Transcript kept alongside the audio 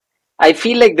I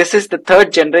feel like this is the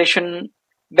third generation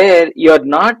where you're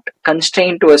not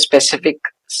constrained to a specific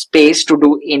space to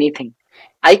do anything.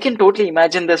 I can totally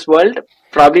imagine this world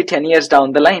probably 10 years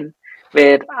down the line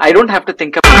where I don't have to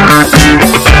think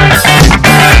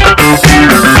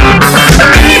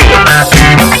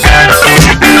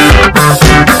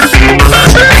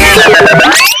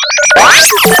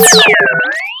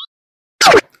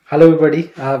Hello,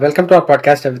 everybody. Welcome to our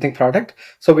podcast, Everything Product.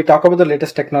 So we talk about the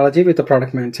latest technology with a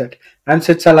product mindset. I'm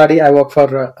Sid Saladi. I work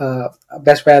for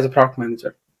Best Buy as a product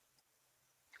manager.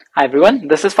 Hi everyone,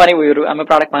 this is Funny Vuru. I'm a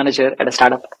product manager at a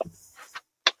startup.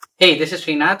 Hey, this is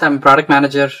Srinath. I'm a product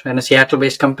manager in a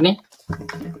Seattle-based company.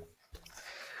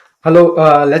 Hello,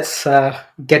 let's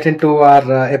get into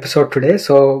our episode today.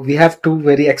 So we have two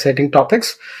very exciting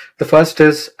topics. The first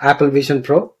is Apple Vision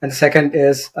Pro, and the second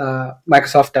is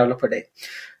Microsoft Developer Day.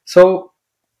 So,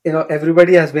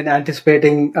 everybody has been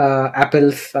anticipating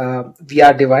Apple's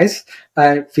VR device.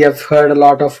 We have heard a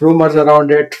lot of rumors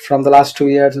around it from the last 2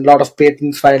 years, and a lot of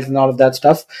patents filed and all of that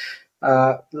stuff.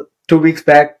 2 weeks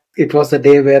back, it was the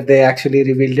day where they actually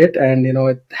revealed it, and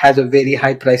it has a very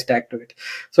high price tag to it.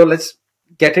 So let's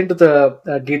get into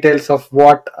the details of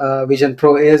what Vision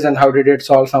Pro is and how did it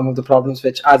solve some of the problems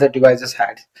which other devices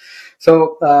had.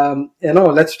 So,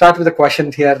 let's start with a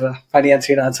question here, Fanny and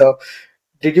Srinath. So,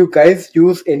 did you guys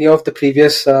use any of the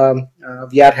previous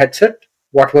VR headset?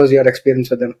 What was your experience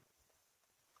with them?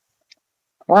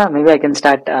 Well, maybe I can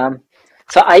start.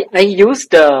 So I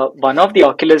used one of the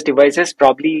Oculus devices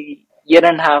probably year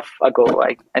and a half ago.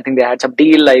 I think they had some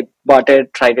deal. I bought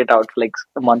it, tried it out for like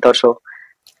a month or so.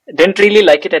 Didn't really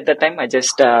like it at that time. I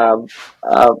just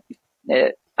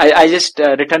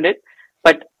returned it,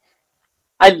 but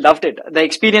I loved it. The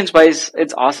experience wise,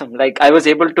 it's awesome. Like I was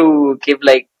able to give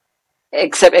like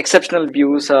exceptional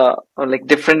views or like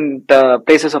different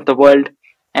places of the world,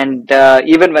 and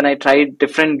even when I tried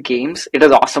different games, it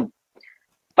was awesome.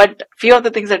 But few of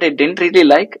the things that I didn't really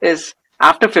like is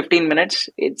after 15 minutes,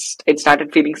 it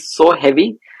started feeling so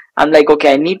heavy. I'm like,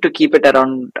 okay, I need to keep it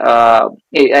around. I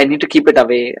need to keep it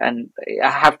away, and I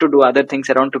have to do other things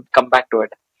around to come back to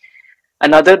it.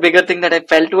 Another bigger thing that I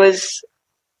felt was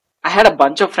I had a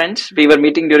bunch of friends. We were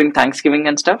meeting during Thanksgiving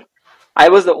and stuff. I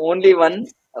was the only one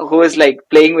who was like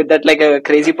playing with that like a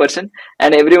crazy person,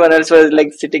 and everyone else was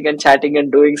like sitting and chatting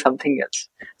and doing something else.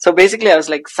 So basically, I was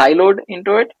like siloed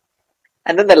into it.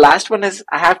 And then the last one is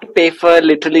I have to pay for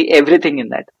literally everything in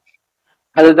that,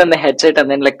 other than the headset and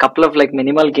then like couple of like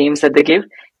minimal games that they give.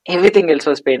 Everything else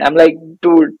was paid. I'm like,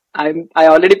 dude, I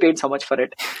already paid so much for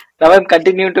it. Now I'm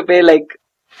continuing to pay like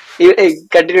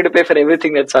continue to pay for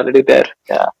everything that's already there.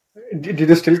 Yeah. Did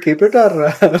you still keep it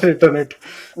or return it?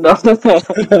 No,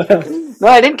 no,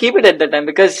 I didn't keep it at that time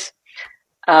because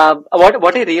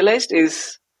what I realized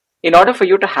is in order for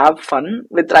you to have fun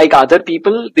with like other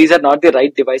people, these are not the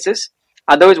right devices.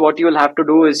 Otherwise, what you will have to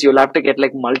do is you'll have to get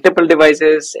like multiple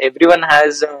devices. Everyone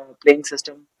has a playing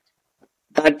system.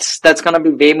 That's gonna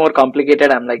be way more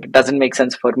complicated. I'm like, it doesn't make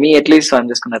sense for me at least, so I'm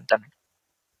just gonna return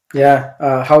it.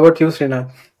 Yeah. How about you, Srinath?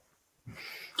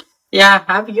 Yeah,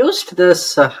 I've used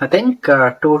this, I think,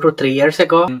 2 to 3 years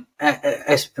ago.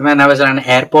 When I was at an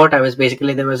airport, there was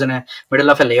in a middle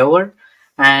of a layover,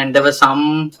 and there was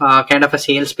some kind of a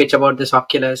sales pitch about this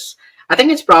Oculus. I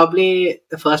think it's probably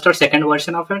the first or second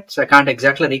version of it, so I can't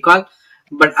exactly recall.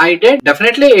 But I did.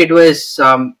 Definitely, it was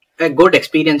a good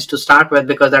experience to start with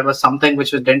because that was something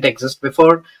which didn't exist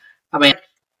before. I mean,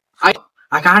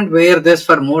 I can't wear this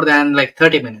for more than like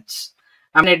 30 minutes.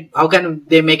 I mean, how can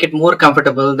they make it more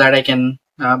comfortable that I can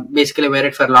basically wear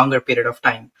it for a longer period of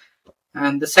time?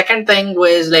 And the second thing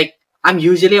was like, I'm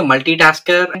usually a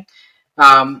multitasker.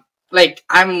 Like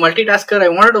I'm a multitasker. I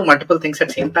want to do multiple things at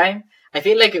the same time. I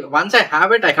feel like once I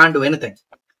have it, I can't do anything.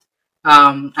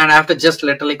 And I have to just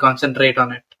literally concentrate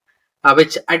on it,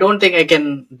 which I don't think I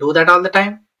can do that all the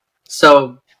time.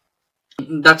 So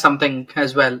that's something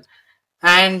as well.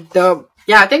 And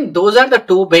yeah, I think those are the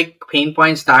two big pain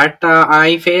points that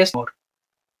I face.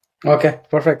 Okay,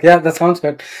 perfect. Yeah, that sounds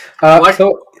good.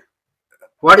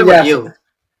 What about you?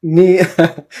 Me,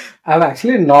 I've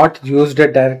actually not used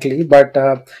it directly, but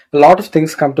a lot of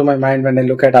things come to my mind when I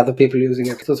look at other people using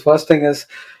it. So the first thing is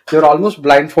you're almost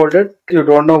blindfolded. You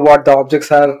don't know what the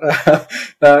objects are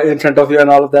in front of you and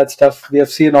all of that stuff. We have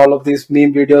seen all of these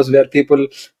meme videos where people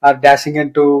are dashing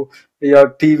into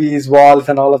your TVs, walls,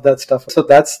 and all of that stuff. So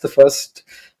that's the first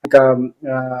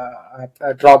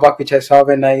a drawback which I saw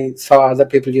when I saw other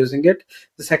people using it.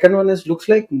 The second one is looks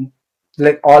like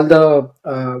all the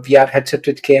VR headsets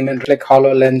which came in, like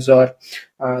HoloLens or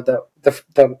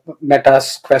the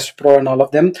Meta's Quest Pro and all of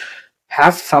them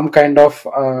have some kind of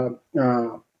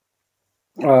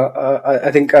I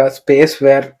think a space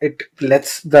where it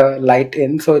lets the light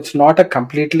in, so it's not a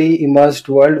completely immersed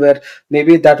world where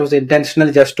maybe that was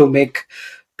intentional just to make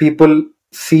people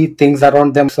see things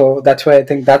around them. So that's why I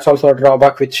think that's also a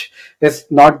drawback, which is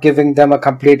not giving them a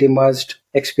complete immersed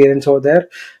experience over there.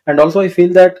 And also I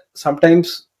feel that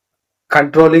sometimes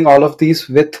controlling all of these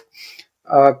with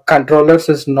controllers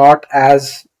is not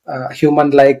as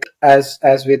human like as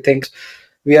we think.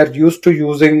 We are used to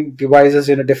using devices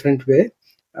in a different way.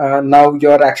 Now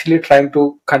you're actually trying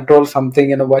to control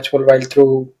something in a virtual world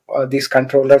through these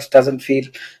controllers doesn't feel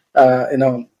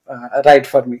right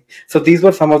for me. So these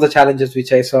were some of the challenges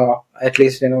which I saw, at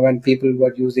least when people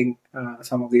were using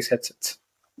some of these headsets.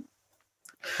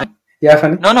 Yeah,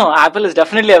 Fanny? No, Apple is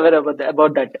definitely aware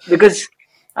about that because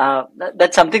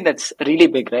that's something that's really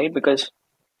big, right? Because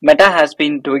Meta has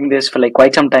been doing this for like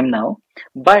quite some time now.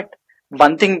 But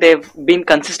one thing they've been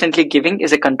consistently giving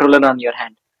is a controller on your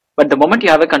hand. But the moment you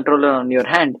have a controller on your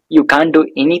hand, you can't do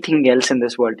anything else in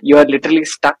this world. You are literally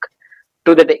stuck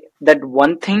to that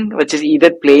one thing, which is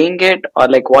either playing it or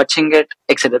like watching it,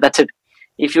 etc. That's it.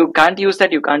 If you can't use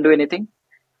that, you can't do anything.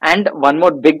 And one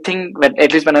more big thing,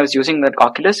 at least when I was using that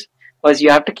Oculus, was you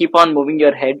have to keep on moving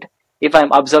your head if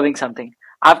I'm observing something.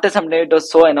 After some day, it was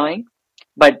so annoying.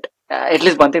 But at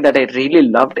least one thing that I really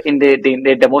loved in the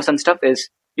demos and stuff is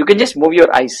you can just move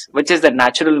your eyes, which is the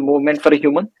natural movement for a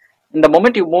human. And the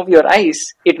moment you move your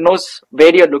eyes, it knows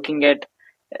where you're looking at.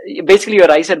 Basically,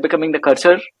 your eyes are becoming the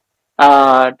cursor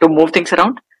to move things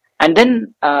around. And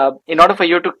then, in order for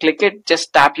you to click it,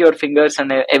 just tap your fingers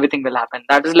and everything will happen.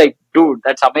 That is like, dude,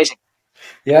 that's amazing.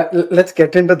 Yeah, let's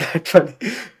get into that one.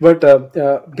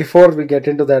 But before we get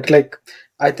into that, like,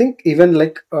 I think even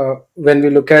like when we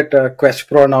look at Quest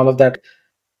Pro and all of that,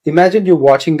 imagine you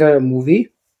watching a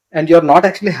movie and you're not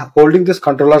actually holding these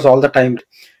controllers all the time.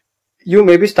 You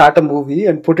maybe start a movie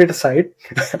and put it aside,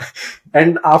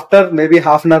 and after maybe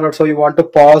half an hour or so, you want to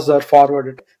pause or forward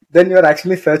it. Then you're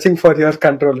actually searching for your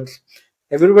controllers.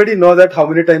 Everybody know that how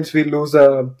many times we lose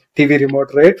a TV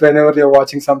remote, right? Whenever you're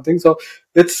watching something, so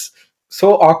it's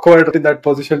so awkward in that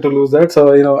position to lose that.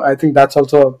 So I think that's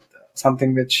also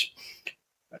something which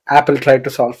Apple tried to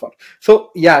solve for.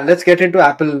 So yeah, let's get into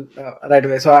Apple right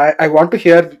away. So I want to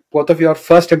hear both of your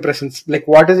first impressions. Like,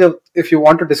 what is your, if you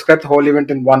want to describe the whole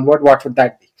event in one word, what would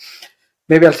that be?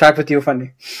 Maybe I'll start with you,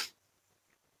 Fanny.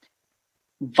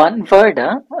 One word,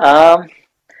 huh?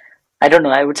 I don't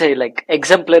know. I would say like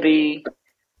exemplary,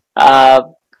 uh,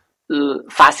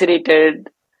 fascinated,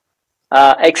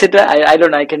 etc. I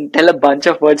don't know. I can tell a bunch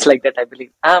of words like that, I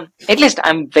believe. At least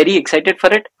I'm very excited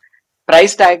for it.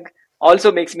 Price tag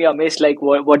also makes me amazed. Like,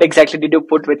 what exactly did you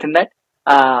put within that?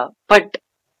 But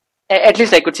at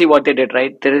least I could see what they did,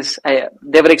 right?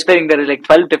 They were explaining there are like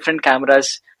 12 different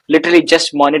cameras, literally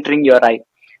just monitoring your eye.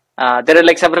 There are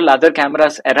like several other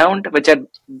cameras around which are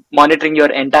monitoring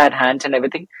your entire hands and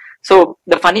everything. So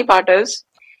the funny part is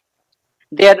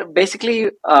they are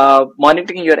basically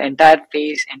monitoring your entire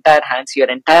face, entire hands, your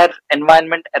entire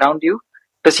environment around you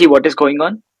to see what is going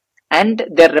on, and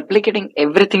they're replicating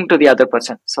everything to the other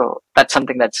person. So that's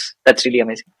something that's really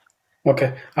amazing.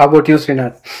 Okay. How about you,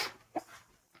 Srinath?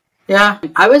 Yeah,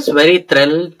 I was very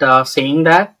thrilled seeing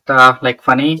that. Like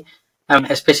funny,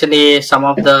 especially some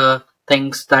of the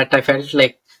things that I felt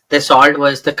like they solved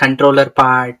was the controller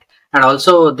part, and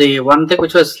also the one thing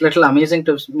which was little amazing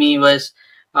to me was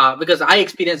because I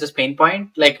experienced this pain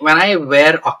point. Like when I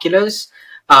wear Oculus,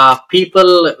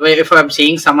 people, if I'm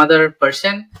seeing some other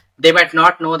person, they might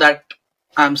not know that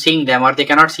I'm seeing them, or they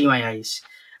cannot see my eyes.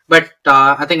 But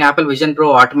I think Apple Vision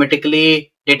Pro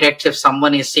automatically detects if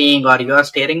someone is seeing or you are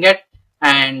staring at,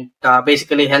 and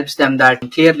basically helps them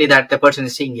that clearly that the person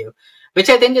is seeing you, which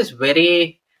I think is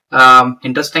very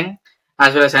interesting.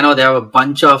 As well as I know they have a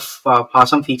bunch of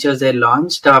awesome features they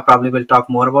launched. Probably we'll talk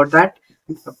more about that.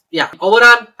 Yeah,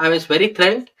 overall, I was very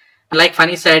thrilled. Like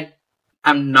Funny said,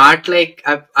 I'm not like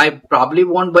I probably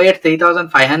won't buy at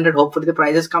 3,500. Hopefully the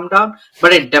prices come down,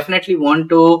 but I definitely want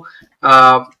to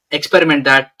experiment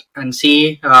that and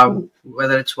see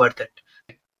whether it's worth it.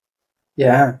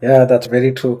 Yeah, that's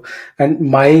very true. And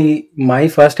my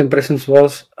first impressions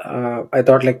was I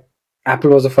thought like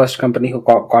Apple was the first company who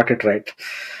got it right.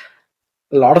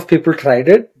 A lot of people tried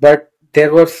it, but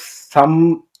there were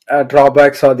some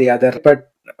drawbacks or the other. But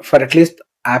for at least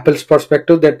Apple's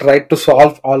perspective, they tried to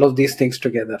solve all of these things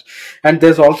together. And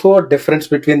there's also a difference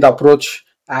between the approach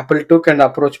Apple took and the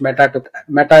approach Meta took.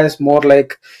 Meta is more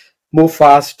like move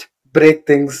fast, break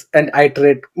things, and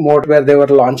iterate more, where they were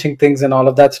launching things and all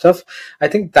of that stuff. I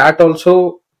think that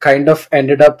also kind of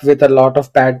ended up with a lot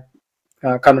of bad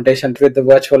connotations with the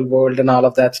virtual world and all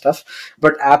of that stuff.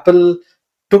 But Apple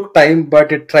took time,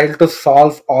 but it tried to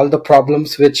solve all the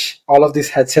problems which all of these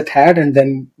headset had, and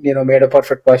then made a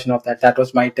perfect version of that. That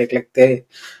was my take. Like they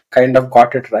kind of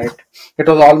got it right. It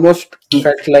was almost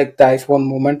felt like the iPhone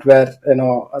moment where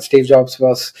Steve Jobs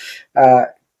was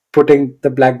putting the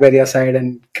BlackBerry aside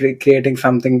and creating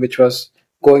something which was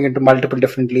going into multiple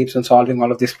different leaps and solving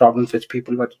all of these problems which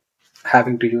people were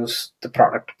having to use the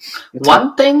product.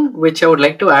 One thing which I would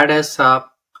like to add is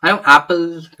I know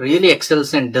Apple really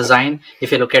excels in design.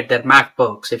 If you look at their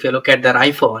MacBooks, if you look at their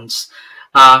iPhones,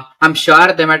 I'm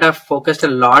sure they might have focused a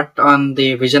lot on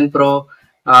the Vision Pro,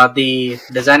 the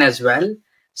design as well.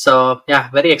 So yeah,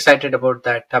 very excited about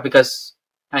that because,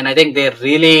 and I think they're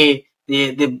really,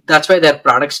 that's why their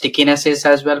product stickiness is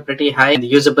as well pretty high, and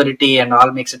the usability and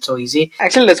all makes it so easy.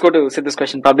 Actually, let's go to Siddhu's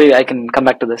question. Probably I can come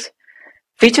back to this.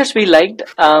 Features we liked.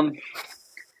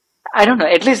 I don't know.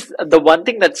 At least the one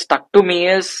thing that stuck to me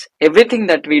is everything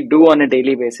that we do on a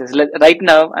daily basis. Right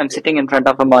now, I'm sitting in front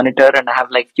of a monitor and I have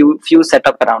like few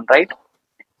setup around, right?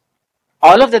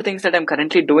 All of the things that I'm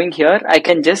currently doing here, I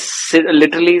can just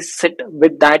literally sit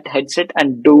with that headset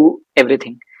and do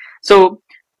everything. So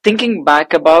thinking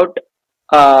back about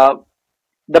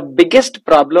the biggest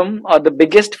problem or the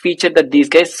biggest feature that these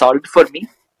guys solved for me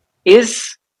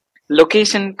is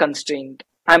location constraint.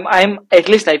 I'm at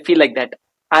least I feel like that.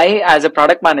 I, as a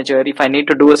product manager, if I need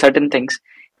to do certain things,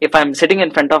 if I'm sitting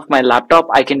in front of my laptop,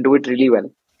 I can do it really well.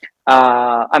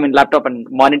 Laptop and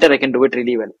monitor, I can do it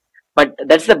really well. But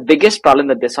that's the biggest problem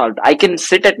that they solved. I can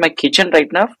sit at my kitchen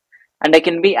right now and I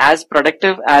can be as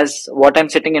productive as what I'm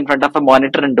sitting in front of a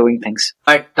monitor and doing things.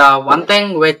 But one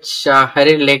thing which I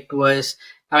really liked was,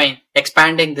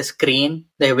 expanding the screen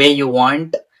the way you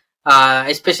want.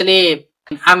 Especially,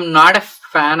 I'm not a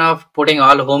fan of putting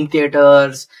all home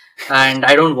theaters and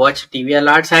I don't watch TV a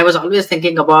lot. So I was always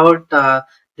thinking about the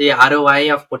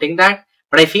ROI of putting that.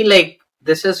 But I feel like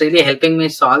this is really helping me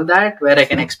solve that, where I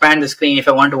can expand the screen if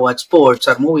I want to watch sports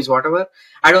or movies, whatever.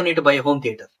 I don't need to buy a home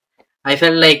theater. I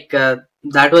felt like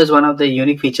that was one of the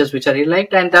unique features which I really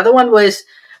liked. And the other one was,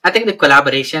 I think, the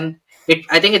collaboration.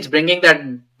 I think it's bringing that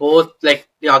both, like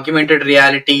the augmented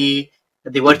reality,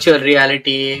 the virtual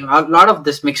reality, a lot of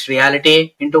this mixed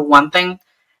reality into one thing,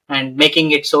 and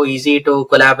making it so easy to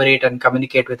collaborate and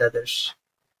communicate with others.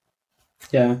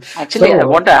 Yeah. Actually, I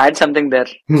want to add something there.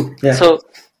 Yeah. So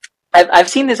I've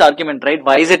seen this argument, right?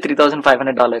 Why is it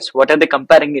 $3,500? What are they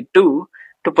comparing it to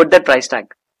put that price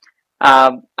tag?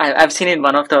 I've seen in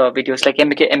one of the videos, like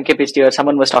MKPHD or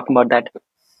someone was talking about that.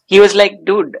 He was like,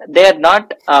 dude, they're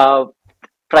not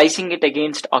pricing it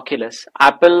against Oculus.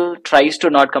 Apple tries to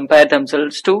not compare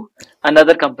themselves to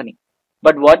another company.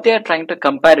 But what they are trying to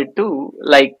compare it to,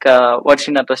 like what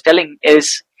Srinath was telling,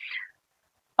 is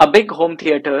a big home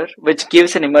theater which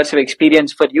gives an immersive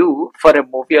experience for you for a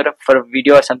movie or for a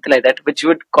video or something like that, which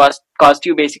would cost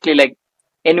you basically like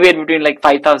anywhere between like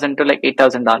 $5,000 to like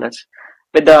 $8,000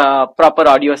 with the proper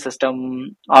audio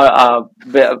system or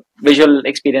visual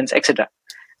experience, etc.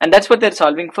 And that's what they're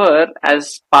solving for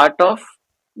as part of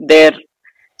their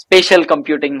spatial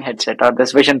computing headset or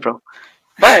this Vision Pro.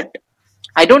 But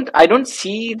I don't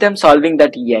see them solving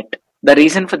that yet. The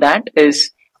reason for that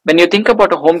is when you think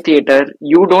about a home theater,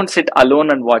 you don't sit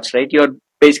alone and watch, right? You're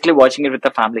basically watching it with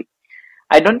the family.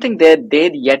 I don't think they're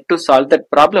there yet to solve that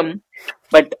problem.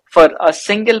 But for a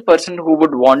single person who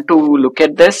would want to look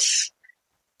at this,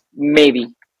 maybe.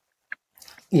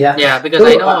 Yeah, because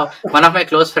I know one of my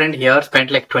close friend here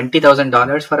spent like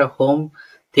 $20,000 for a home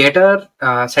theater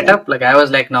setup. Like I was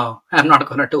like, no, I'm not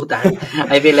gonna do that.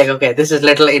 I feel like, okay, this is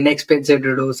little inexpensive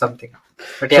to do something.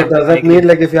 But yeah, so does that mean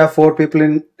like if you have 4 people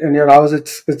in your house,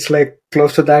 it's like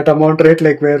close to that amount, right?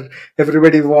 Like where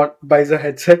everybody buys a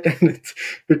headset and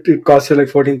it costs you like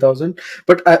 14,000.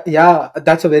 But yeah,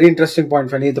 that's a very interesting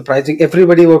point, Fanny. The pricing.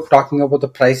 Everybody was talking about the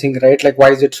pricing, right? Like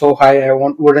why is it so high?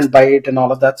 Wouldn't buy it and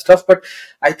all of that stuff. But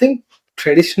I think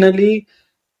traditionally,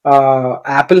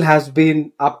 Apple has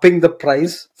been upping the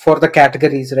price for the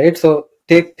categories, right? So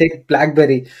take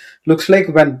BlackBerry. Looks like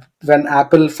when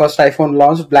Apple first iPhone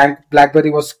launched, BlackBerry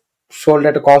was sold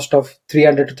at a cost of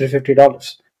 $300 to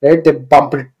 $350, right? They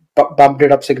bumped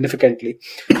it up significantly.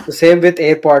 The same with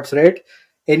AirPods, right?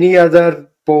 Any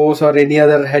other Bose or any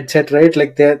other headset, right?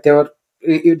 Like they were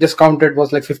discounted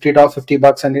was like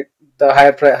 $50, and the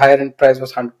higher end price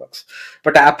was $100.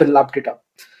 But Apple upped it up.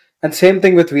 And same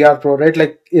thing with VR Pro, right?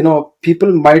 Like,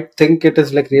 people might think it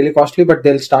is like really costly, but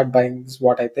they'll start buying, is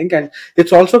what I think. And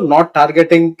it's also not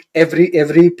targeting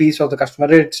every piece of the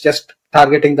customer. It's just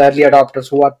targeting the early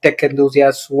adopters who are tech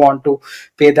enthusiasts who want to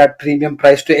pay that premium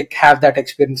price to have that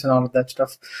experience and all of that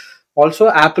stuff. Also,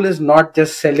 Apple is not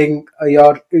just selling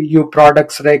your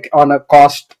products like on a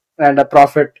cost and a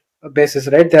profit basis,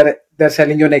 right? They're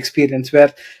selling you an experience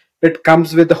where it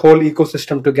comes with the whole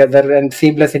ecosystem together and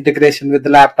seamless integration with the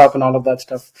laptop and all of that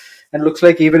stuff. And looks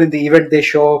like even in the event they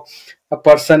show a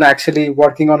person actually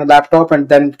working on a laptop and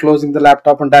then closing the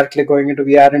laptop and directly going into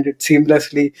VR, and it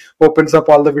seamlessly opens up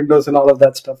all the windows and all of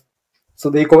that stuff. So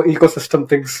the ecosystem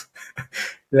things.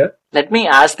 Yeah. Let me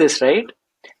ask this, right?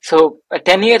 So,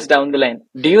 10 years down the line,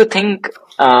 do you think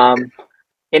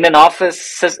in an office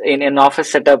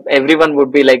setup, everyone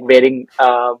would be like wearing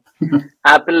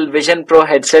Apple Vision Pro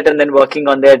headset and then working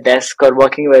on their desk or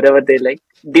working wherever they like?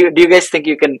 Do you guys think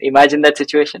you can imagine that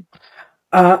situation?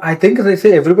 I think they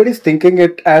say everybody's thinking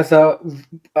it as a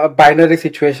binary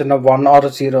situation of 1 or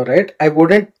 0, right? I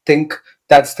wouldn't think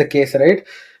that's the case, right?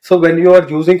 So when you are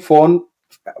using phone,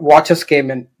 watches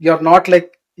came in. You're not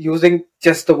like using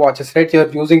just the watches, right? You're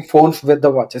using phones with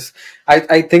the watches.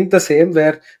 I think the same,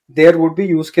 where there would be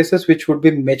use cases which would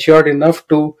be matured enough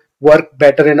to work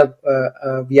better in a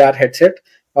VR headset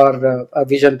or a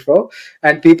Vision Pro,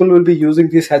 and people will be using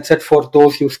this headset for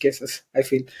those use cases. I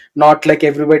feel not like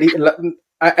everybody.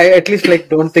 I at least like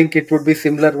don't think it would be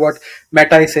similar what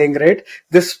Meta is saying, right?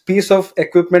 This piece of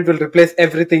equipment will replace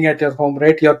everything at your home,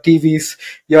 right? Your TVs,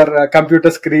 your computer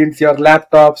screens, your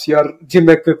laptops, your gym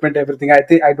equipment, everything.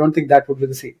 I don't think that would be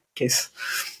the same case.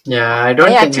 Yeah, I don't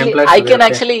I think actually, employees I will be can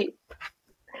okay. actually,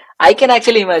 I can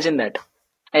actually imagine that.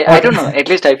 I don't know. At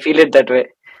least I feel it that way.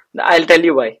 I'll tell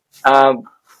you why.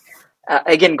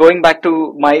 Again, going back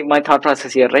to my thought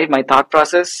process here, right? My thought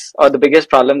process, or the biggest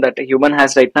problem that a human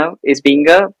has right now, is being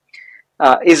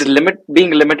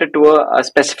limited to a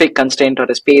specific constraint or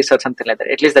a space or something like that.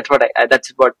 At least that's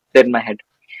what did in my head.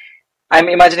 I'm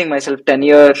imagining myself 10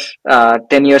 years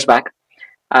back.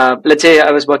 Let's say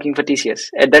I was working for TCS.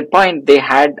 At that point, they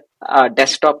had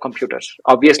desktop computers.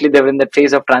 Obviously, they were in that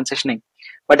phase of transitioning,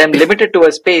 but I'm limited to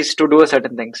a space to do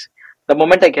certain things. The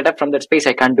moment I get up from that space,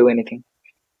 I can't do anything.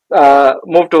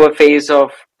 Move to a phase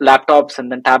of laptops and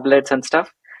then tablets and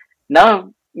stuff.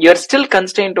 Now you're still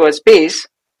constrained to a space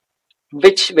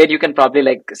where you can probably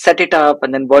like set it up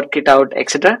and then work it out,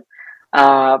 etc.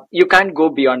 You can't go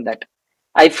beyond that.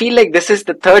 I feel like this is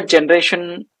the third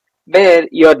generation where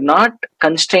you're not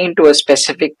constrained to a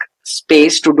specific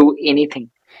space to do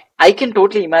anything. I can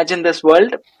totally imagine this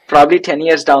world probably 10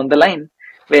 years down the line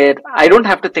where I don't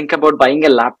have to think about buying a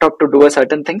laptop to do a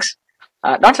certain things.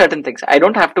 Not certain things. I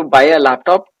don't have to buy a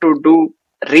laptop to do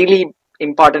really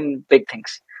important big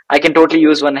things. I can totally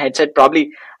use one headset.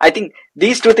 Probably, I think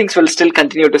these two things will still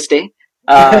continue to stay.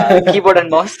 Keyboard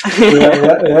and mouse.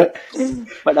 Yeah.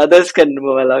 But others can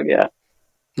move along. Yeah.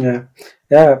 Yeah.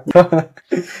 Yeah.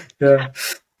 Yeah.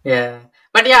 Yeah.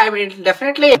 But yeah, I mean,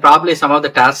 definitely, probably some of the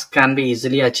tasks can be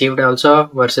easily achieved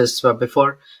also versus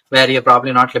before, where you're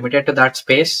probably not limited to that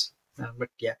space. But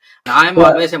yeah, I'm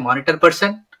Well, always a monitor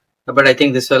person, but I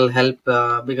think this will help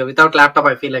because without laptop,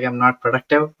 I feel like I'm not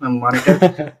productive. I'm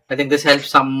monitored. I think this helps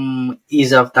some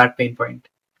ease of that pain point.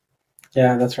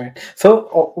 Yeah, that's right.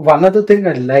 So one other thing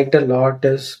I liked a lot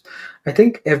is I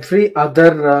think every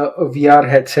other VR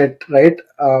headset, right?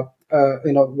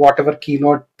 Whatever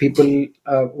keynote people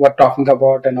were talking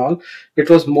about and all, it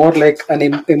was more like an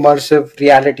immersive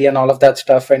reality and all of that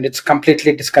stuff, and it's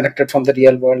completely disconnected from the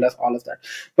real world as all of that.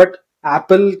 But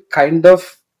Apple kind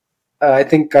of I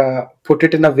think put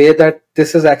it in a way that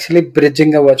this is actually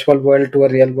bridging a virtual world to a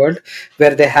real world,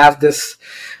 where they have this.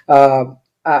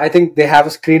 I think they have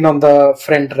a screen on the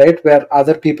front, right, where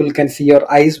other people can see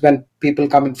your eyes when people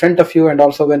come in front of you, and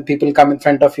also when people come in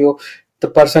front of you, the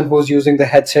person who's using the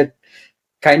headset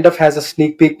kind of has a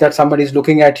sneak peek that somebody is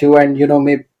looking at you, and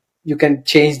maybe you can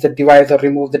change the device or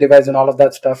remove the device and all of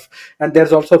that stuff. And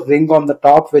there's also ring on the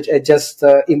top which adjusts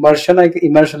the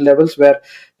immersion levels, where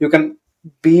you can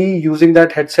be using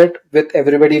that headset with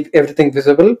everything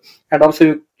visible, and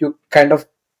also you kind of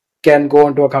can go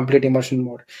into a complete immersion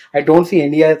mode. I don't see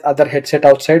any other headset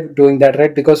outside doing that,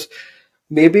 right? Because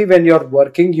maybe when you're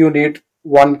working you need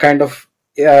one kind of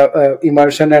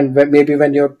immersion, and maybe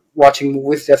when you're watching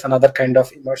movies there's another kind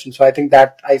of immersion. So I think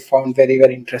that I found very,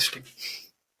 very interesting.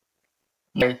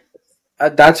 Yeah.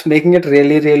 That's making it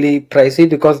really, really pricey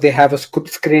because they have a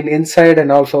screen inside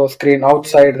and also a screen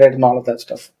outside, right, and all of that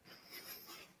stuff.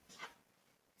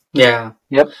 Yeah.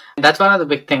 Yep. That's one of the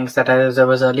big things that as I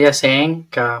was earlier saying,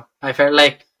 I felt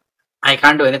like I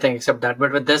can't do anything except that.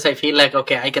 But with this, I feel like,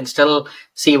 okay, I can still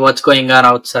see what's going on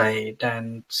outside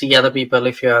and see other people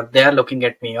if they're looking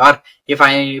at me, or if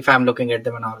I'm looking at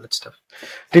them and all that stuff.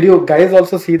 Did you guys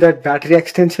also see that battery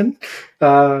extension?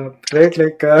 Right,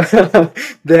 like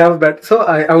they have so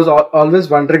I was always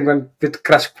wondering when with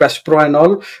Quest Pro and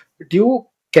all,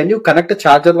 can you connect a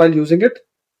charger while using it?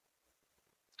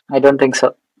 I don't think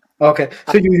so. Okay,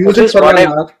 so you At use it least for what 1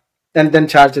 hour and then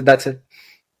charge it. That's it.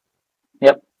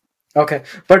 Yep. Okay,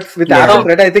 but with Yeah. Apple, So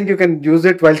right? I think you can use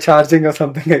it while charging or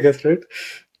something. I guess, right?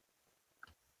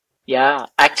 yeah,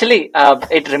 actually,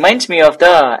 it reminds me of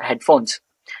the headphones.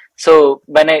 So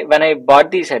when I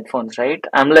bought these headphones, right,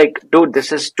 I'm like, dude,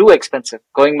 this is too expensive.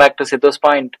 Going back to Sidhu's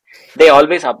point, they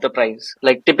always up the price.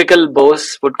 Like typical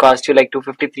Bose would cost you like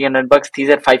 250, $300. These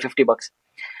are $550.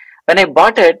 When I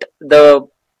bought it, the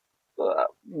uh,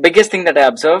 biggest thing that I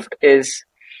observed is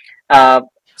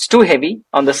it's too heavy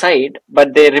on the side,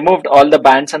 but they removed all the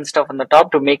bands and stuff on the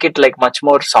top to make it like much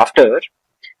more softer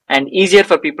and easier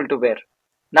for people to wear.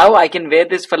 Now I can wear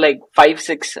this for like 5,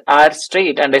 6 hours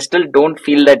straight and I still don't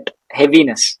feel that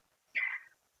heaviness.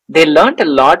 They learned a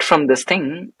lot from this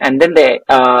thing and then they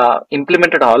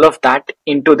implemented all of that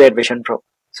into their Vision Pro.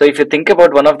 So if you think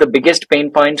about one of the biggest pain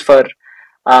points for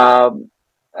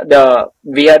the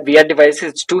VR devices,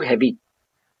 it's too heavy.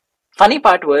 Funny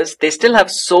part was they still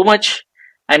have so much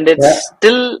and it's Yeah,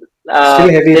 still still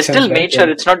heavy they in still sense, right? made sure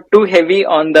Yeah. it's not too heavy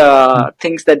on the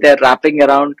things that they're wrapping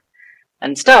around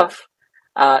and stuff.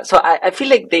 So I feel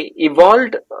like they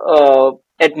evolved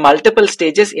at multiple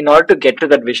stages in order to get to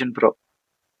that Vision Pro.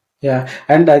 Yeah,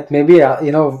 and maybe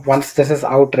once this is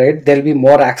out, right, there'll be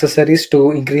more accessories to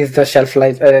increase the shelf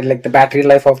life, like the battery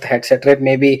life of the headset, right?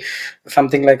 Maybe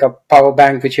something like a power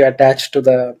bank which you attach to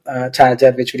the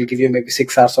charger, which will give you maybe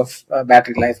 6 hours of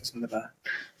battery life or something like that.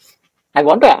 I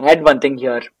want to add one thing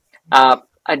here.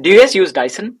 Do you guys use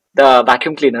Dyson, the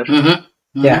vacuum cleaner? Mm-hmm.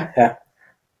 Yeah, yeah,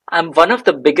 I'm one of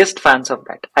the biggest fans of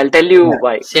that. I'll tell you yeah.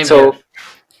 why. Same So, here.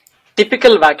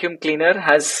 typical vacuum cleaner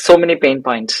has so many pain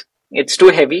points. It's too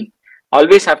heavy,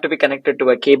 always have to be connected to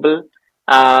a cable.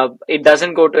 It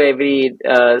doesn't go to every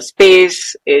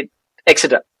space,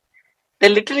 etc. They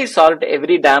literally solved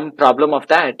every damn problem of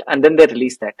that and then they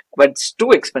released that. But it's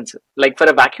too expensive. Like for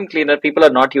a vacuum cleaner, people are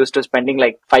not used to spending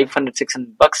like 500,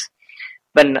 $600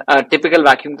 when a typical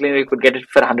vacuum cleaner you could get it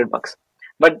for $100.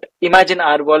 But imagine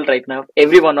our world right now.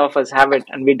 Every one of us have it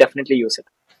and we definitely use it.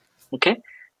 Okay.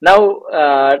 Now,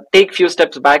 take few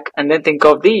steps back and then think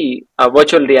of the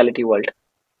virtual reality world.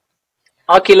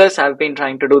 Oculus have been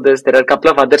trying to do this. There are a couple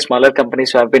of other smaller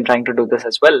companies who have been trying to do this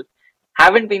as well.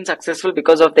 Haven't been successful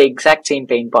because of the exact same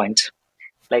pain points.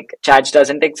 Like charge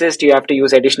doesn't exist, you have to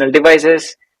use additional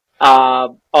devices,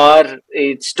 or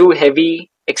it's too heavy,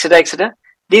 etc., etc.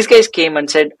 These guys came and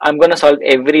said, I'm going to solve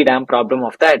every damn problem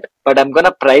of that, but I'm going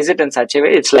to price it in such a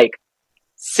way it's like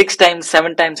 6 times,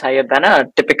 7 times higher than a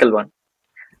typical one.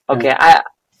 Yeah. Okay,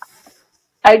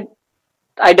 I,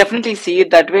 I definitely see it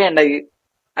that way, and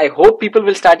I hope people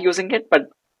will start using it, but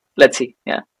let's see.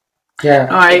 Yeah.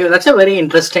 Yeah. That's a very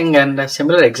interesting and a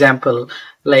similar example.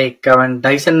 Like when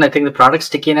Dyson, I think the product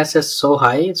stickiness is so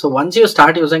high. So once you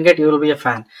start using it, you will be a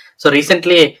fan. So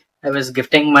recently, I was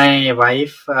gifting my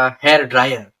wife a hair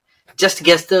dryer. Just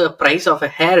guess the price of a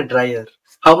hair dryer.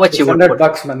 How much you would put?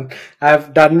 $600, man.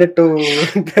 I've done it to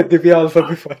Divya also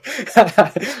before. I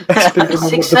still remember the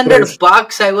Six hundred price.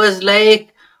 bucks. I was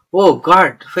like, oh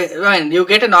god. I mean, you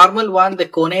get a normal one, the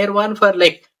Conair one for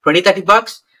like 20-30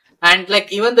 bucks. And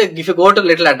like even if you go to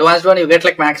little advanced one, you get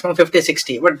like maximum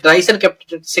 50-60. But Dyson kept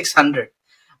it at 600.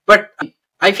 But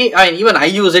even I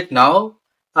use it now.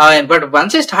 But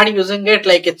once I started using it,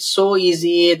 like it's so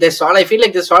easy. I feel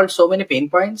like they solved so many pain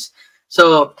points.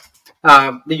 So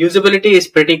the usability is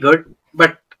pretty good.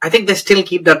 But I think they still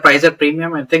keep their price at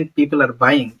premium. I think people are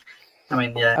buying. I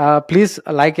mean, yeah. Please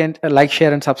like,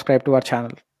 share, and subscribe to our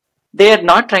channel. They are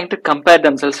not trying to compare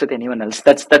themselves with anyone else.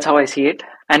 That's how I see it,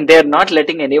 and they are not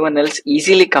letting anyone else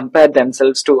easily compare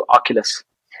themselves to Oculus.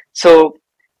 So,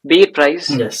 be it price,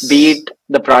 Yes. be it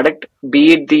the product,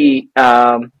 be it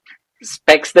the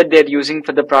specs that they're using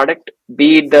for the product,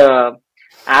 be it the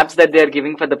apps that they're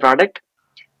giving for the product,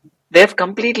 they've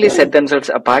completely set themselves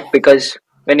apart because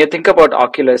when you think about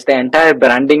Oculus, the entire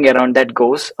branding around that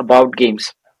goes about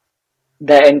games.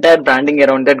 The entire branding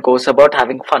around that goes about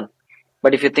having fun.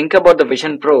 But if you think about the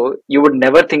Vision Pro, you would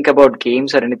never think about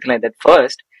games or anything like that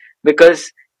first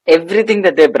because everything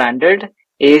that they branded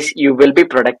is you will be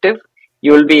productive.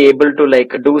 You will be able to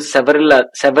like do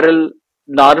several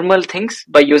normal things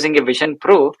by using a Vision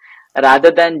Pro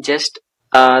rather than just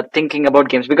thinking about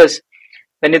games. Because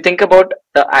when you think about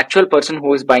the actual person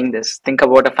who is buying this, think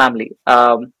about a family.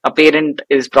 A parent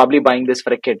is probably buying this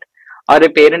for a kid, or a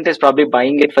parent is probably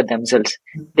buying it for themselves.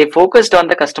 They focused on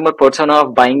the customer persona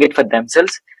of buying it for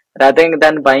themselves rather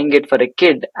than buying it for a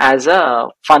kid as a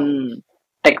fun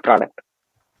tech product.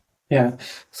 Yeah.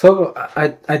 So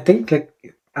I think like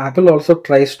Apple also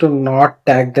tries to not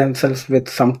tag themselves with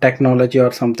some technology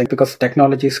or something because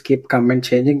technologies keep coming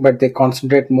changing, but they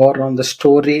concentrate more on the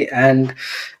story and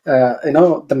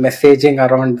the messaging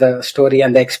around the story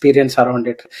and the experience around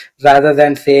it, rather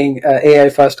than saying AI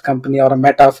first company or a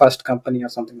Meta first company or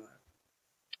something like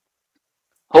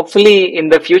Hopefully, in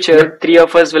the future, that. three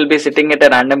of us will be sitting at a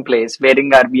random place,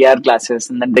 wearing our VR glasses,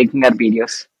 and then making our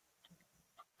videos.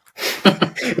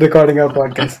 Yep. Recording our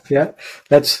podcast. Yeah,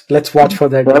 let's watch for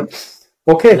that day. Yep.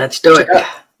 Okay, Let's do it.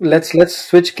 let's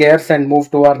switch gears and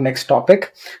move to our next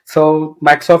topic. So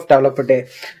Microsoft Developer Day.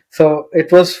 So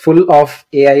it was full of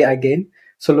AI again.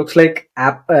 So looks like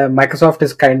Microsoft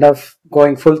is kind of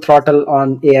going full throttle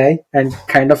on AI and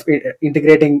kind of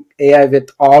integrating AI with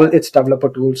all its developer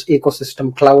tools,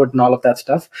 ecosystem, cloud, and all of that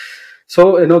stuff.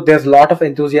 So there's a lot of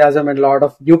enthusiasm and a lot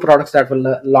of new products that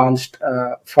were launched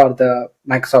for the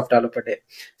Microsoft Developer Day.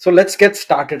 So let's get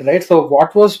started, right? So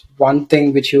what was one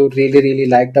thing which you really, really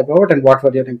liked about, and what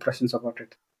were your impressions about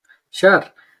it? Sure.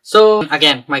 So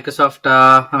again, Microsoft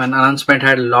announcement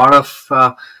had a lot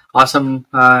of awesome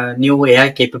new AI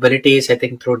capabilities. I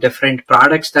think through different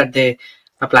products that they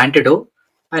plan to do.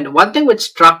 And one thing which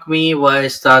struck me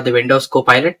was the Windows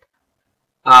Copilot.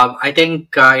 I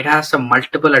think it has some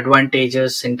multiple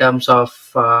advantages in terms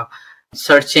of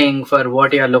searching for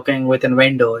what you are looking within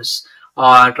Windows,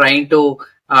 or trying to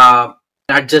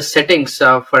adjust settings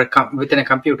for within a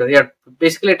computer. You're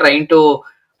basically trying to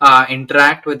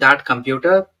interact with that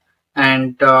computer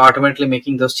and automatically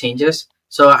making those changes.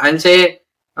 So I'll say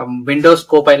Windows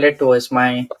Copilot was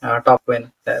my top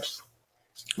win there.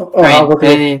 Oh, I how mean,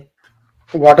 about you?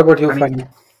 What about you, I mean, Fanny?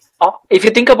 If you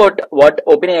think about what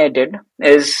OpenAI did,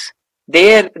 is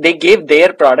they gave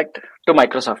their product to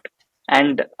Microsoft,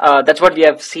 and that's what we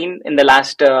have seen in the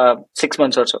last 6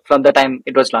 months or so from the time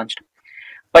it was launched.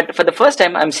 But for the first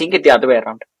time, I'm seeing it the other way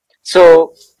around.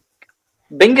 So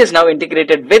Bing is now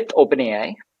integrated with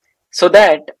OpenAI, so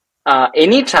that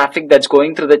any traffic that's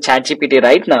going through the ChatGPT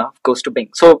right now goes to Bing.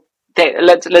 So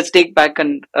let's take back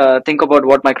and think about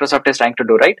what Microsoft is trying to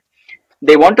do. Right,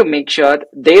 they want to make sure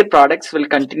their products will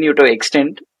continue to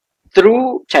extend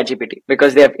through ChatGPT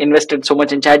because they have invested so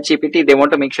much in ChatGPT. They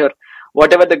want to make sure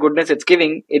whatever the goodness it's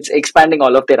giving, it's expanding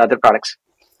all of their other products.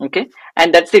 Okay,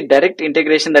 and that's the direct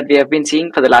integration that we have been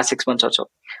seeing for the last 6 months or so.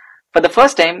 For the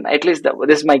first time, at least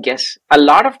this is my guess, a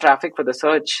lot of traffic for the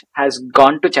search has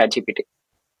gone to ChatGPT.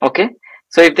 Okay,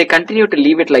 so if they continue to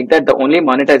leave it like that, the only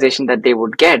monetization that they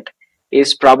would get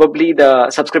is probably the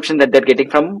subscription that they're getting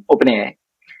from OpenAI.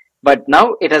 But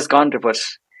now it has gone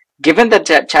reverse. Given that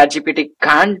ChatGPT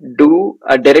can't do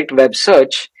a direct web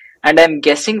search, and I'm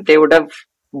guessing they would have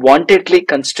wantedly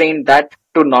constrained that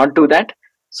to not do that,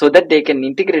 so that they can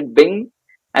integrate Bing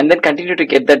and then continue to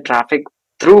get that traffic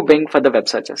through Bing for the web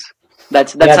searches.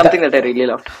 That's Yeah, something that I really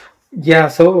loved. yeah.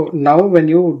 So now when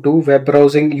you do web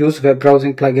browsing, use web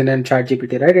browsing plugin and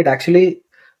ChatGPT, right? It actually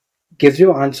gives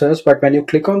you answers, but when you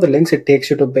click on the links, it takes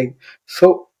you to Bing.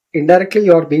 So indirectly,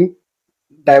 you're being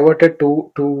diverted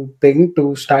to Bing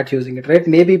to start using it, right?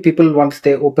 Maybe people, once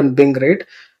they open Bing, right,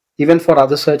 even for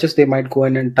other searches, they might go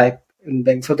in and type in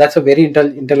Bing. So that's a very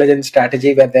intelligent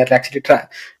strategy where they're actually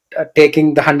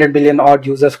taking the 100 million odd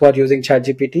users who are using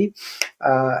ChatGPT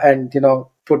and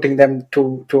putting them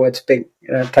towards Bing,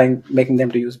 trying making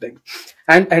them to use Bing.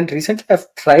 And recently,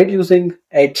 I've tried using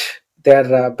Edge,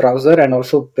 their browser, and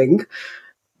also Bing.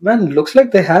 Man, looks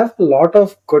like they have a lot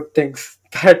of good things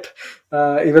that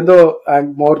even though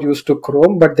I'm more used to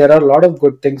Chrome, but there are a lot of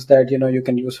good things that you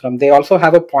can use from. They also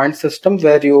have a point system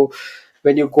where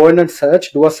when you go in and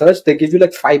do a search, they give you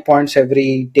like 5 points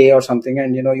every day or something,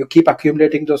 and you keep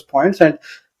accumulating those points. And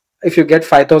if you get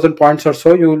 5,000 points or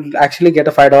so, you'll actually get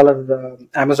a $5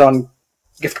 Amazon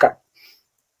gift card.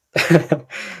 Yeah,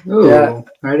 oh,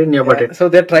 I didn't know about yeah. it. So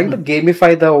they're trying to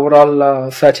gamify the overall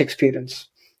search experience.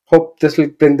 Hope this will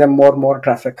bring them more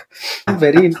traffic.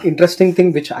 Very interesting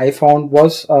thing which I found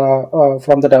was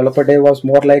from the developer day was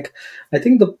more like, I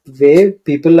think the way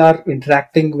people are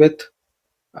interacting with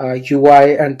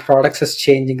UI and products is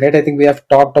changing, right? I think we have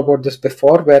talked about this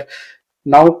before, where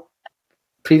now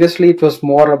previously it was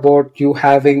more about you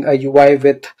having a UI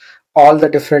with all the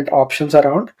different options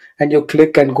around, and you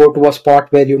click and go to a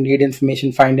spot where you need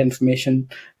information, find information,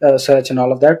 search, and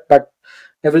all of that. But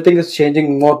everything is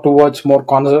changing more towards more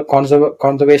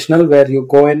conservational, where you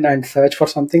go in and search for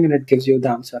something and it gives you the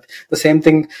answer. The same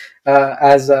thing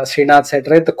as Srinath said,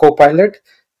 right? The Copilot.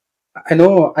 I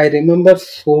know. I remember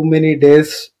so many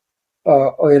days.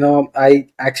 I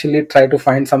actually try to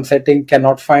find some setting,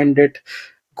 cannot find it.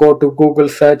 Go to Google,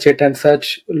 search it, and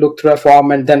look through a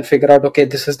form, and then figure out, okay,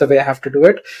 this is the way I have to do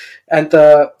it. And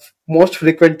the most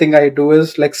frequent thing I do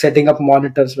is like setting up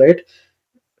monitors, right?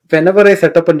 Whenever I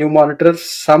set up a new monitor,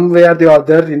 some way or the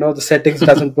other, the settings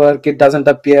doesn't work, it doesn't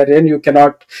appear, and you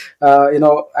cannot,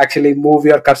 actually move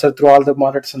your cursor through all the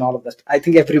monitors and all of that. I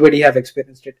think everybody have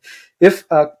experienced it. If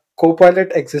a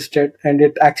Copilot existed and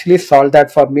it actually solved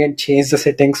that for me and changed the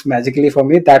settings magically for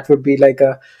me, that would be like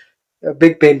a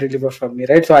big pain reliever for me,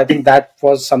 right? So I think that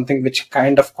was something which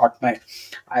kind of caught my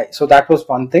eye. So that was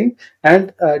one thing.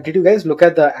 And did you guys look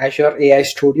at the Azure AI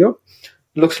Studio?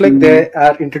 Looks like they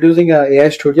are introducing a AI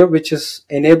Studio which is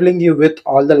enabling you with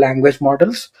all the language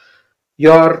models.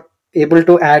 You're able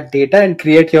to add data and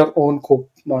create your own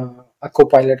a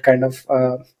Copilot kind of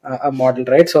a model,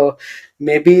 right? So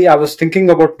maybe I was thinking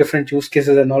about different use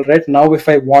cases and all, right? Now if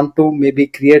I want to maybe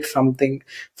create something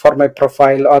for my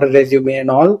profile or a resume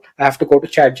and all, I have to go to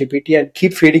ChatGPT and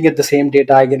keep feeding it the same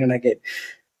data again and again.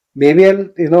 Maybe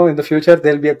in the future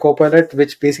there'll be a Copilot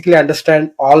which basically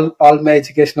understand all my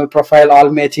educational profile,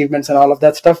 all my achievements and all of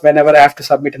that stuff. Whenever I have to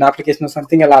submit an application or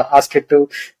something, I'll ask it to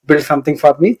build something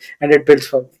for me, and it builds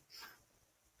for me.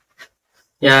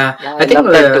 Yeah, Yeah, I I think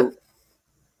love that too.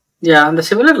 yeah, on the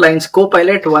similar lines,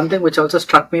 Copilot, one thing which also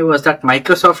struck me was that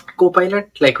Microsoft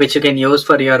Copilot, like which you can use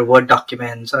for your Word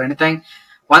documents or anything.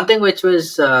 One thing which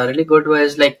was really good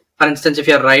was like, for instance, if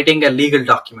you're writing a legal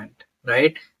document,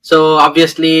 right? So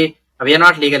obviously we are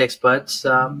not legal experts,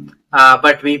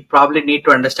 but we probably need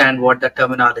to understand what the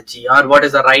terminology or what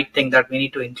is the right thing that we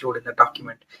need to include in the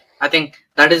document. I think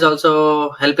that is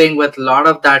also helping with a lot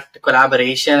of that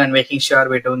collaboration and making sure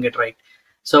we're doing it right.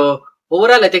 So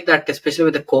overall, I think that especially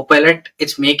with the Copilot,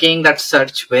 it's making that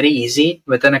search very easy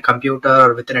within a computer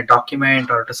or within a document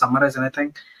or to summarize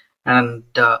anything. And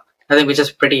I think which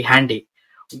is pretty handy.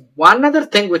 One other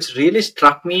thing which really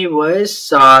struck me was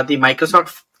the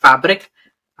Microsoft Fabric.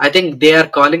 I think they are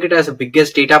calling it as the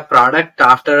biggest data product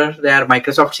after their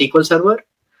Microsoft SQL Server.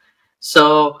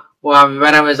 So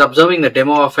when I was observing the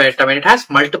demo of it, I mean, it has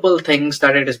multiple things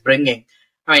that it is bringing.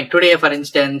 I mean, today, for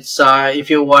instance, if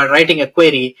you were writing a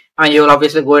query, I mean, you will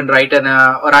obviously go and write an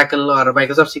Oracle or a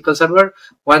Microsoft SQL Server.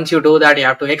 Once you do that, you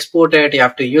have to export it. You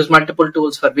have to use multiple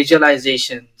tools for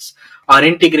visualizations or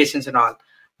integrations and all.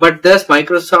 But this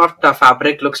Microsoft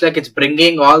Fabric looks like it's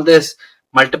bringing all this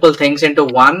multiple things into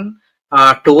one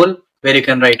tool where you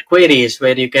can write queries,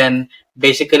 where you can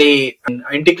basically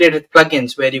integrate with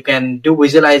plugins, where you can do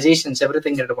visualizations,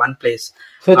 everything at one place.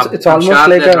 So it's I'm almost sure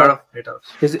like there are a lot of data.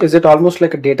 is it almost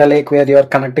like a data lake where you're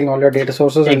connecting all your data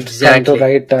sources and trying to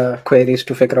write queries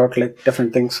to figure out like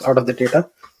different things out of the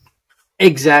data?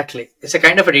 Exactly. It's a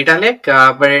kind of a data lake,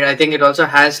 but I think it also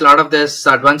has a lot of this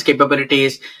advanced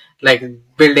capabilities like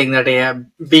building that AI,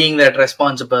 being that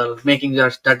responsible, making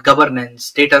that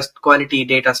governance, data quality,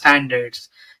 data standards,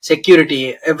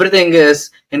 security, everything is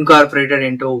incorporated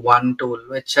into one tool,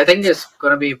 which I think is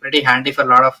going to be pretty handy for a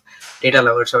lot of data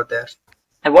lovers out there.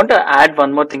 I want to add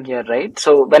one more thing here, right?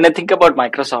 So when I think about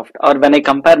Microsoft or when I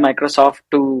compare Microsoft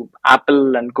to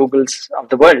Apple and Google's of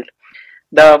the world,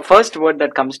 the first word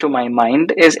that comes to my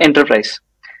mind is enterprise.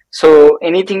 So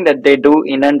anything that they do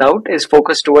in and out is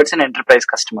focused towards an enterprise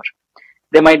customer.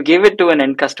 They might give it to an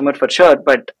end customer for sure,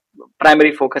 but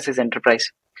primary focus is enterprise.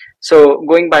 So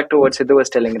going back to what Sidhu was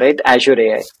telling, right? Azure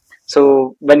AI.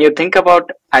 So when you think about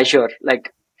Azure,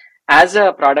 like as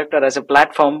a product or as a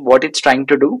platform, what it's trying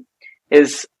to do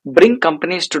is bring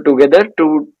companies together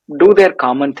to do their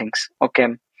common things. Okay.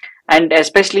 And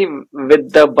especially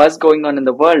with the buzz going on in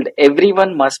the world,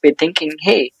 everyone must be thinking,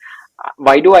 hey,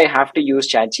 why do I have to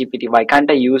use ChatGPT? Why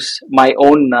can't I use my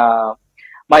own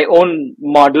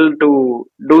model to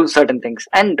do certain things?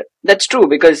 And that's true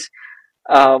because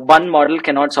one model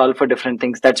cannot solve for different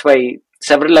things. That's why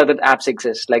several other apps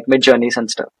exist, like Midjourneys and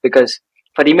stuff. Because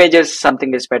for images,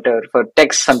 something is better. For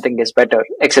text, something is better,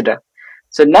 etc.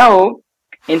 So now,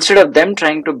 instead of them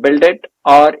trying to build it,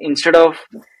 or instead of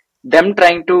them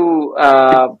trying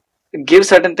to give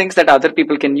certain things that other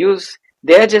people can use,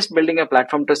 they're just building a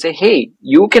platform to say, hey,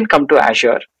 you can come to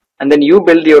Azure and then you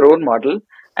build your own model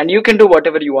and you can do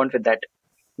whatever you want with that.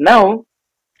 Now,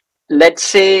 let's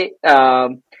say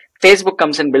Facebook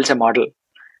comes and builds a model,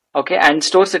 okay, and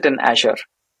stores it in Azure.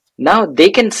 Now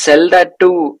they can sell that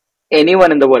to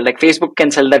anyone in the world. Like Facebook can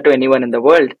sell that to anyone in the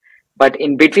world, but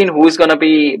in between, who's going to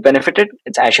be benefited?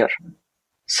 It's Azure.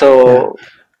 So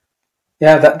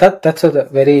yeah, that's a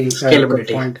very good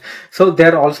Scalability. point. So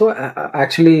they're also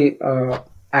actually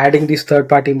adding these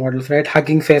third-party models, right?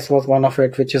 Hugging Face was one of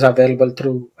it, which is available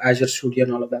through Azure Studio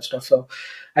and all of that stuff. So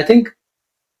I think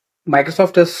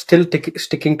Microsoft is still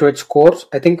sticking to its course.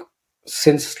 I think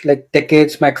since like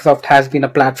decades, Microsoft has been a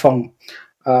platform,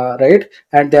 right?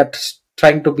 And they're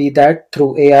trying to be that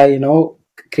through AI,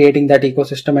 creating that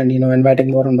ecosystem and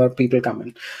inviting more and more people come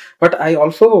in. But I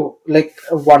also like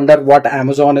wonder what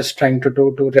Amazon is trying to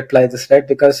do to reply this, right?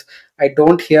 Because I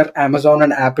don't hear Amazon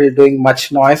and Apple doing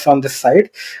much noise on this side.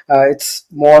 It's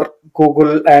more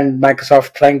Google and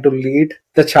Microsoft trying to lead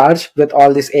the charge with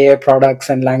all these AI products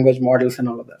and language models and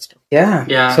all of that stuff. Yeah.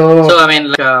 Yeah. So I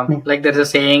mean, like there's a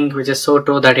saying which is so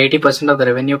true that 80% of the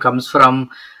revenue comes from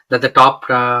the top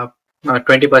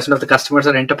 20% of the customers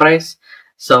are enterprise.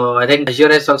 So I think Azure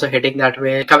is also heading that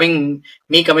way. Coming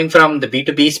from the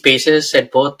B2B spaces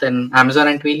at both in Amazon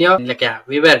and Twilio, like yeah,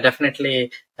 we were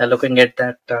definitely looking at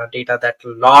that data that a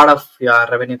lot of your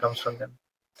revenue comes from them.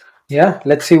 Yeah,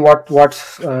 let's see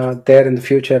what's there in the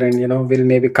future, and we'll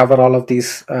maybe cover all of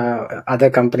these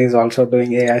other companies also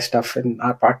doing AI stuff in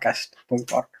our podcast moving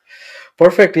forward.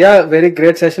 Perfect. Yeah, very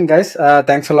great session, guys.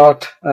 Thanks a lot.